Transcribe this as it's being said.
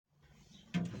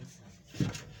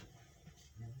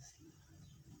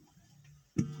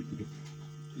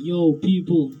Yo,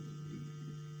 people,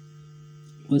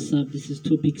 what's up? This is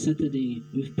Topic Saturday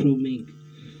with Pro Make.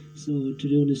 So,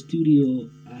 today on the studio,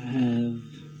 I have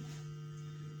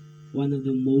one of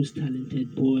the most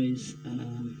talented boys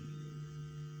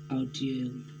out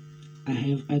here. I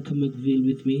have Ika McVille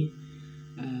with me,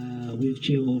 with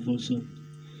Chekhov also.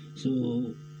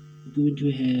 So, we're going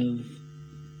to have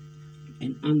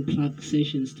an unplugged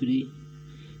sessions today.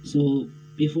 So,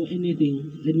 before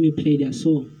anything, let me play their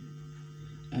song.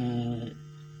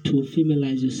 To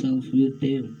familiarize yourself with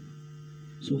them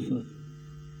so far.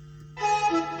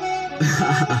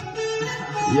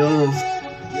 Yo,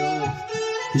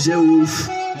 J-Wolf,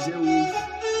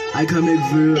 I come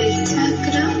make real.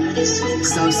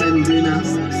 Southside dinner.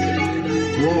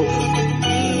 Whoa.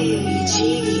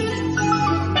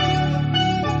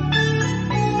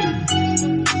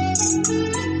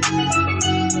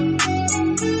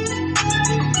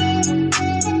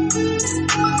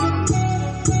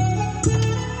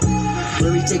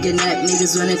 When we take a nap,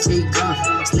 niggas wanna take off.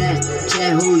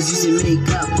 Snapchat hoes using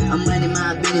makeup. I'm minding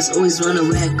my business, always wanna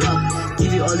rack up.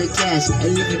 Give you all the cash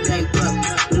and leave you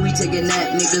bankrupt. When we take a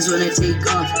nap, niggas wanna take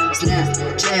off.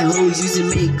 Snapchat hoes using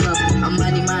makeup. I'm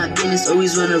minding my business,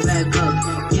 always wanna rack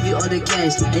up. Give you all the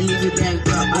cash and leave you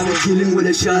bankrupt. I'm killing with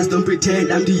the shots, don't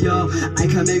pretend I'm the y'all. I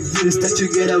can make videos stuck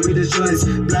together with the joints.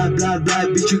 Blah blah blah,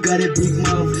 bitch, you got a big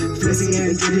mouth. Flexing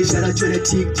and getting shout out to the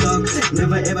TikTok.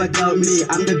 Never ever doubt me,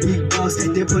 I'm the big boss.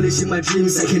 They polishing my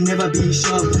dreams, I can never be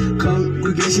sharp.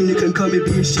 Congregation, you can call me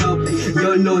be sharp.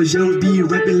 Y'all know young be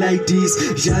rapping like this.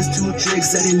 Just 2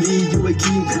 tracks, suddenly you a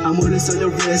king. I'm always on the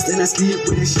rest and I sleep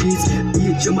with the sheets.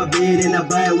 Bitch on my bed and I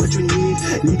buy what you need.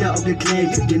 Leader of the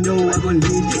clan, they know I gon'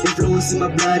 lead. It flows in my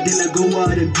blood, then I go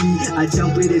out and be. I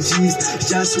jump with the G's,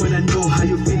 just wanna know how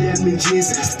you feel. I'm in jeans,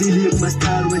 still in my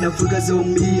style when I focus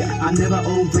on me. I'm never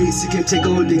on breaks, you can take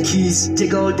all the keys.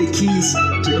 Take all the keys.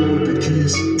 Take all the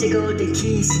keys. Take all the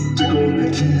keys. Take all the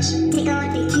keys. Take all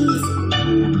the keys.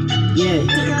 Yeah.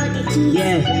 Take all the keys.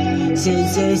 Yeah.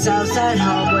 Say Southside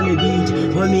hop on the beat.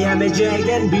 Homie, I'm a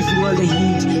dragon, beefing all the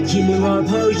heat. Killing all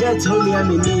projects, homie,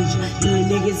 I'm a ninja. You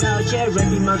niggas out here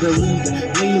rapping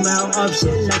margarita. Bring my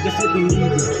option like a flipping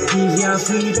nigga. Give your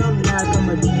freedom like I'm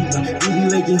a diva. We be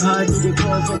working hard to the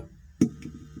call for.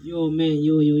 Yo, man,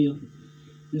 yo.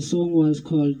 The song was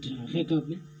called Hack Up,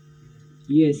 man.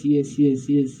 Yes.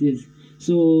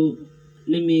 So,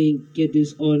 let me get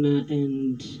this honor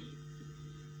and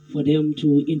for them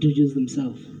to introduce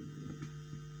themselves.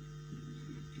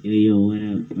 Yo, what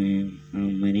up, man?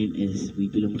 My name is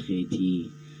Wipilo Mkheti.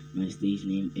 My stage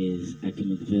name is Ika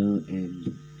McVille,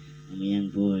 and I'm a young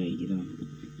boy,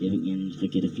 living in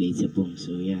Vleetepong.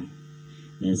 So yeah,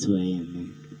 that's who I am,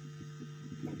 man.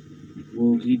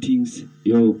 Well, greetings.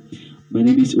 Yo, my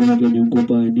name is Oregon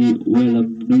Yonkopani. Well,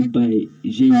 I'm known by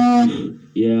J.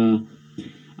 Yeah,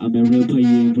 I'm a rapper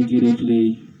here in Brigade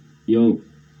Play. Yo.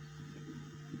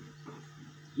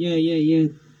 Yeah.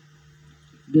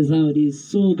 That's how it is.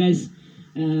 So, guys,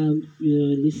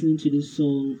 you're listening to this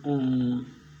song.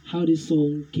 How this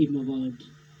song came about,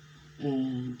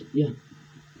 and yeah.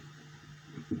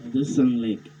 This song,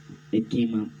 it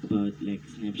came up about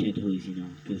Snapchat hoes,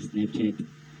 because Snapchat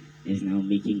is now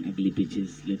making ugly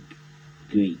bitches look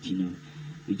great,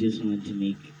 We just want to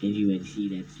make everyone see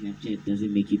that Snapchat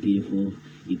doesn't make you beautiful.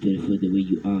 You're beautiful the way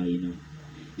you are,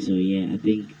 So yeah, I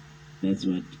think that's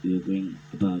what we were going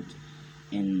about.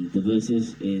 And the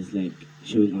verses is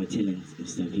showing our talents and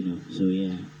stuff, So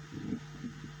yeah.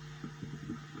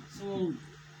 So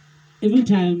every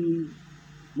time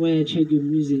when I check your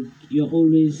music, you're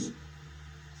always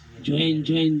join.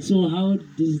 So how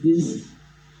does this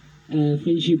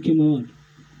friendship come out?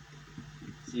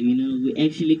 So we're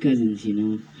actually cousins.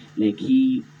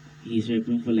 He's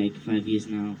rapping for 5 years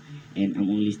now, and I'm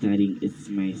only starting. It's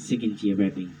my second year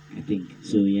rapping, I think.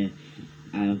 So yeah,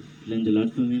 I've learned a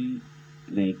lot from him.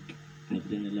 I've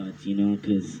done a lot,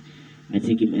 because I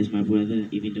take him as my brother,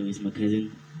 even though he's my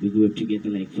cousin. We grew up together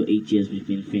for 8 years. We've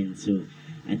been friends, so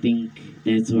I think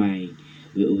that's why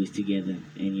we're always together.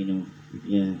 And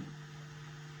yeah.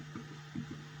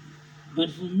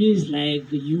 But for me, it's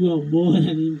you are more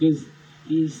than him because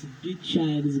he's a bit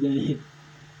shy. This guy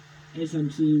has some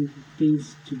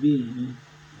things to be,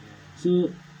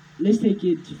 So let's take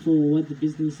it for what the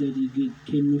business that you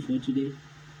came in for today.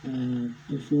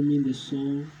 Performing the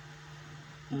song.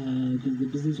 The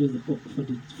business was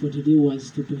for today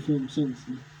was to perform songs.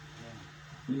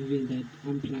 Maybe that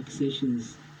unplugged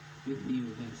sessions with you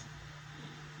guys.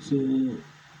 So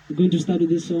we're going to start with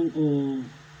this song or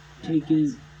take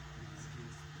it.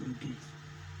 Okay.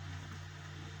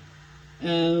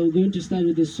 We're going to start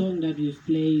with a song that we've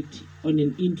played on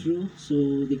an intro,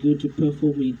 so they're going to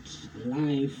perform it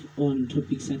live on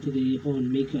Topic Saturday on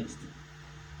Makefest.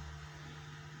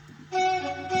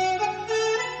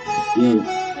 Yo.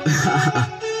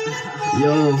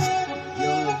 Yo,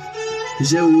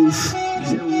 j'ai ouf.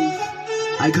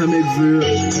 I can make real.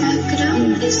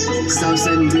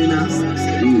 Southside winner.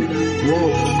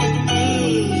 Whoa.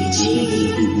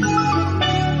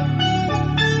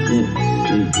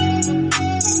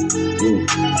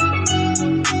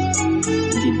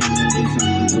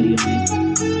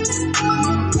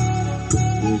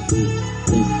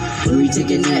 When we take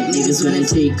a nap, niggas wanna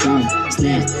take off.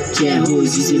 Snapchat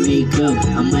hoes using makeup.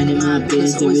 I'm minding my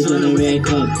business, always wanna rack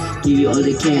up. Give you all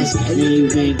the cash, and then you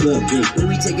rank up. When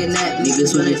we take a nap,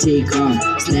 niggas wanna take off.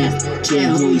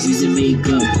 Snapchat hoes using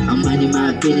makeup. I'm minding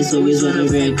my business, always wanna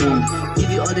rack up. Give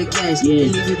you all the cash, yeah,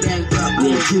 and leave you bankrupt.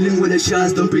 I'm killing with the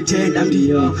shots, don't pretend I'm the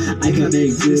I can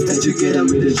make this that you get out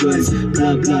with the joints.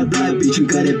 Blah blah blah, bitch, you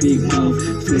got a big mouth.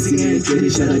 Flexing and getting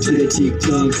shout out to the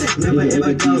TikTok. Never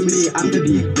ever doubt me, I'm the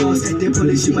big boss. They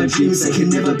polishing my dreams, I can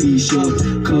never be shocked.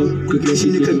 Come, quickly,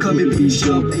 you can come and be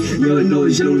shocked. You know,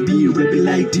 you don't be rapping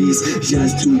like this.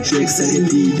 Just 2 tracks,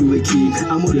 suddenly you a kid.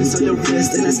 I'm always on the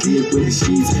rest and I sleep with the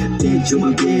sheets. Bench on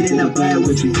my bed and I buy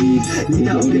what you need.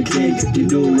 Leader on the clan, they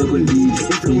know we're gonna lead.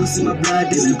 It flows in my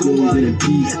blood, then I go out and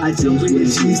pee. I jump in the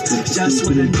cheese, just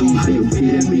wanna know how you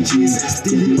feel them bitches.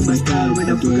 Still in my style when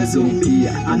I focus on me.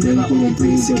 I'm never on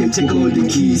brains, you can take all the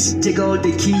keys. Take all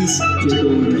the keys. Take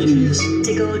all the keys.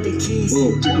 Take all the keys.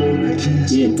 Oh. Take all the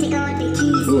keys. Yeah. Take all the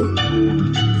keys. Oh.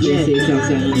 Yeah. Say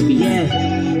Southside on the beat.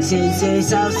 Yeah. Say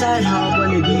Southside hop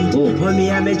on the beat. Oh. Homie,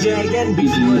 I'm a dragon,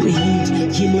 before the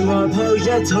heat. Killing all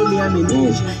projects, homie, I'm in Oh.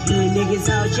 heat. You niggas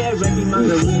out here rapping on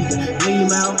the weed. Bring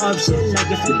my option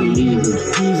like a flipping leader.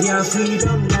 Give your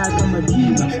freedom like I'm a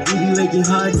diva. We be working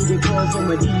hard, need a call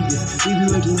from a diva. We be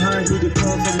working hard, need a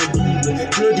call from a diva.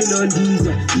 Floating on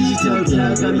diesel, digital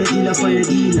plug, I'm a dealer for your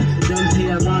dealer. Don't play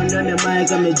around on the mic,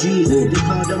 I'm a dealer. They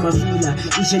call them a feeler,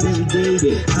 each and every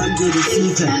day. I'm the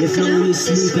seeker, the flow is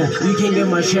sleeker. You can get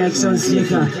my tracks on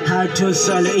slicker. Hard to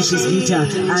solo, it's just guitar.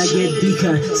 I get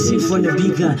bigger, sip from the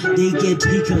beaker. They get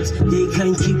hiccups, they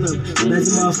can't keep up.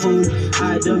 That's my phone,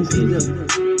 I don't pick up.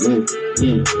 Look,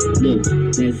 yeah, look,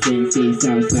 that's Sensei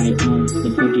Southside on the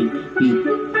fucking beat,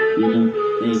 you know,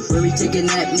 like. When we take a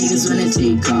nap, niggas wanna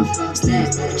take off.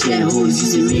 Snapchat hoes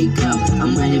using makeup.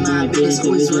 I'm minding my business,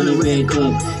 always wanna rack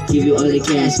up. Give you all the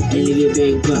cash and leave it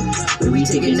bankrupt. When we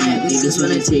take a nap, niggas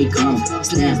wanna take off.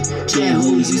 Snapchat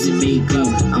hoes using makeup.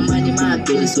 I'm minding my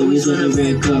business, always wanna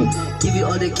rack up. Give you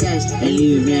all the cash and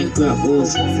leave it bankrupt. Oh,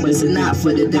 but it's not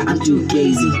for the dot, I'm too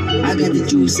crazy. I got the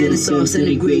juice and the sauce and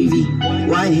the gravy.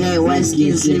 White hair, white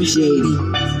skin, slim shady.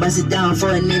 Bust it down for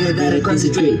a nigga, gotta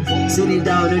concentrate. Sitting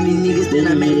down on these niggas, then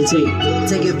I meditate.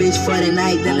 Take a bitch for the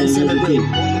night, then I celebrate.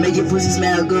 Make your pussy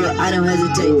smell good, I don't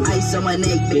hesitate. Ice on my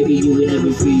neck, baby, you will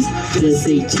never freeze. Just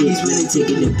say cheese when they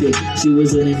taking the pic. She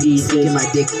was on a D, sucking my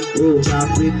dick. Oh, drop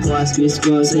brick cross,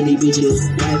 crisscross, any bitches.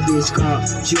 White bitch call,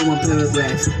 she on my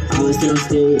paragraph. I was down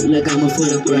still like I'm a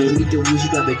photograph. Meet the wish,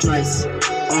 you got it twice.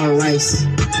 All rice.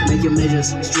 Make your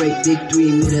measures straight, dig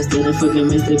 3 meters, then I fucking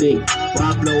masturbate.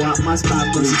 While I blow out my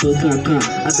spot, cause it's car.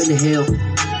 Up in the hill,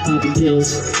 popping pills.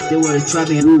 They wanna trap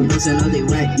me, but I know they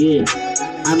right. Yeah,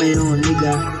 I'm an own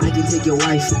nigga, I can take your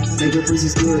wife. Make your pussy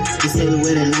good, just stab it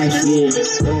with a knife. yeah,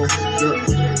 Oh, yo.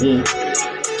 yeah.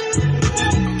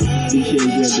 Be sure you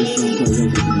grab this song called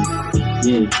Record.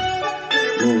 Yeah.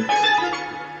 Oh.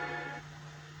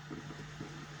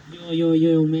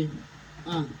 Yo, man.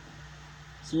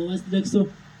 So what's the next song?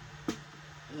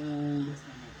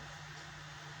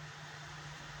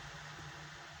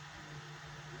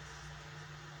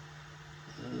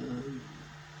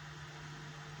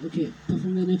 Okay,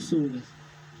 perform the next song, guys.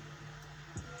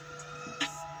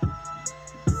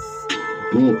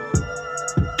 Whoa.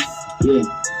 Yeah.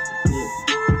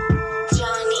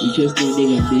 You just don't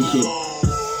dig on this shit.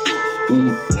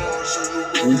 Whoa.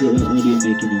 What's it on audio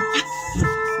making it?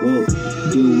 Whoa.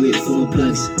 Do it for my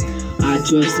plugs. I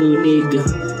trust no nigga.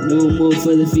 No more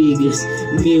for the figures.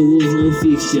 Me and Wolves, no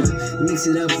fixture. Mix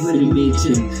it up For with the a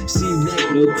mixture. See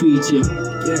black, No creature.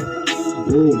 yeah.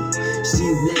 Whoa.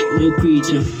 See black, No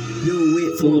creature. do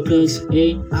it For my plugs.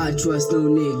 Hey. I trust no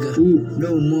nigga. Ooh.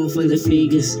 No more For the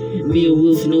figures, me and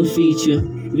Wolf, no feature.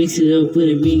 Mix it up with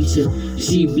a mixture.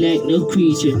 She black, no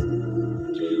creature.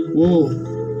 Whoa.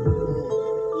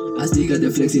 I still got the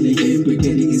flex in the game,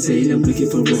 pretending insane. I'm looking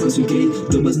for records to gain.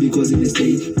 Numbers because in the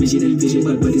state, vision and vision,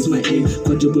 but what is my aim?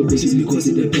 Quadruple vision because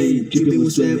in the pain. Dripping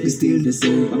with sweat is still the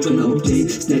same. I'm trying to obtain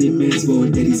steady man's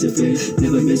born, that is a fair.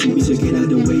 Never mess with me, so get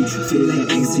out the way. Feeling like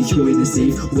insecure in the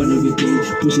safe. Wanna retain,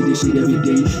 pushing this shit every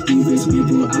day. You raise me,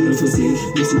 bro, I'm not for sale.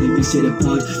 Mixing the mix shit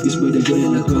apart. You spread the joy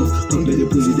and I cough. Compare the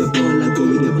pussy the ball, I go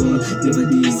with the ball. Never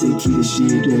the insecure the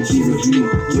shit, don't keep a dream.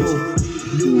 Yo,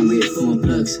 do it for my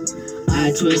plugs. I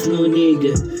trust no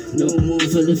nigga, no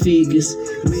move for the figures.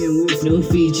 Me and Wolf, no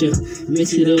feature.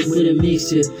 Mix it up with a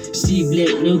mixture. Steve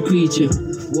Black, no creature.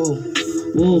 Whoa,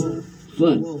 whoa,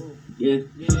 fuck, yeah.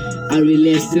 I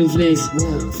relax and flex.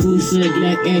 Full circle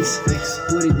like X.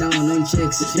 Put it down on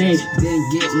checks. Then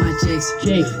get my checks.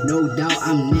 Check. No doubt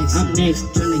I'm next.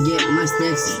 Tryna get my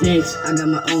stacks. I got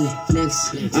my own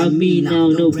flex. I mean now,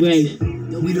 no break.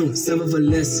 We don't settle for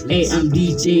less. Hey, I'm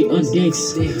DJ on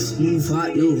decks. Move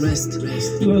hard, no rest. Progress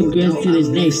to the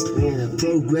next.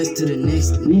 Progress to the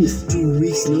next. 2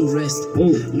 weeks, no rest.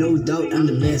 No doubt I'm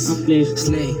the best. I'm blessed.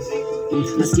 Slay.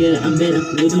 I'm scared, I'm better.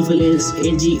 Looking for letters.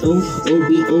 NGO,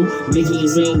 OBO. Making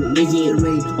it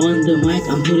rain. On the mic,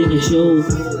 I'm putting a show.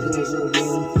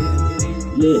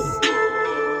 Look.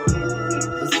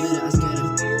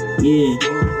 Yeah.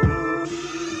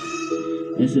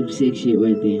 That's some sick shit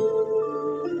right there.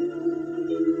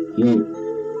 Yo.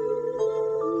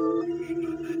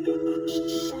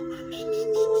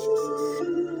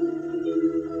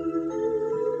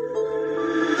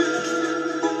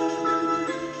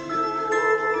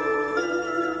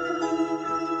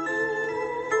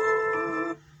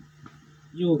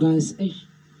 Yo, guys, it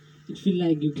feel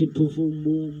like you can perform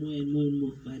more and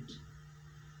more, but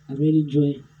I really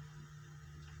enjoy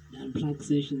the unplugged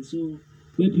session. So,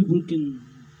 where people can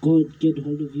go get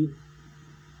hold of you?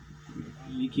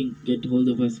 You can get hold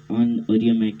of us on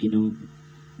AudioMac,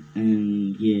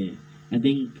 and yeah, I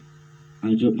think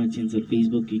I'll drop my chance on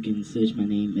Facebook. You can search my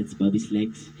name, it's Bobby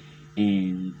Slacks,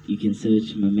 and you can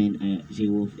search my man J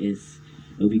Wolf is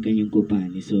Obikanyong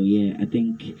Kopani. So yeah, I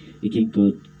think you can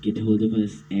go get hold of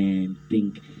us and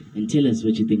tell us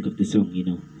what you think of the song,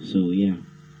 So yeah,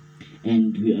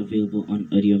 and we're available on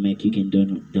AudioMac. You can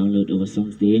download our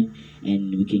songs there,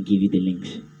 and we can give you the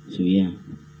links. So yeah.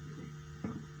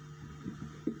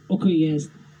 Okay, yes,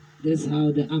 that's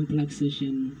how the unplugged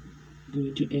session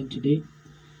going to end today.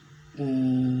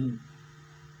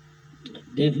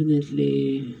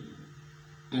 Definitely,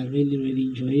 I really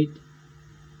enjoy it.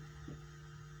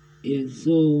 Yes,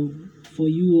 so for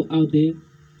you out there,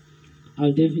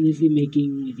 I'll definitely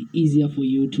making it easier for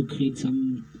you to create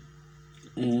some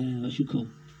a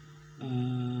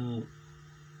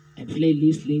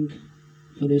playlist link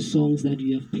for the songs that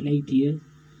you have played here.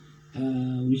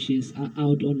 Which is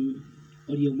out on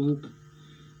AudioMac.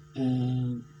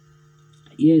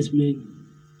 Yes, man.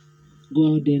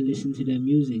 Go out there and listen to their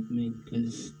music, man,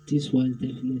 because this was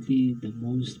definitely the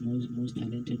most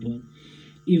talented one.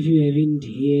 If you haven't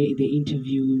heard the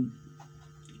interview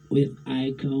with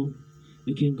Icon,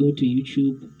 you can go to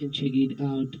YouTube and check it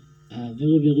out.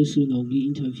 Very soon I'll be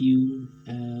interviewing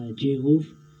J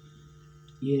Wolf.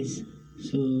 Yes,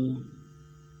 so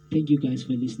thank you guys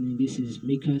for listening. This is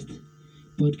Makecast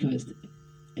podcast.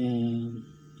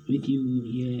 With you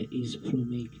here is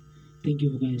ProMake. Thank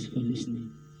you guys for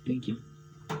listening. Thank you.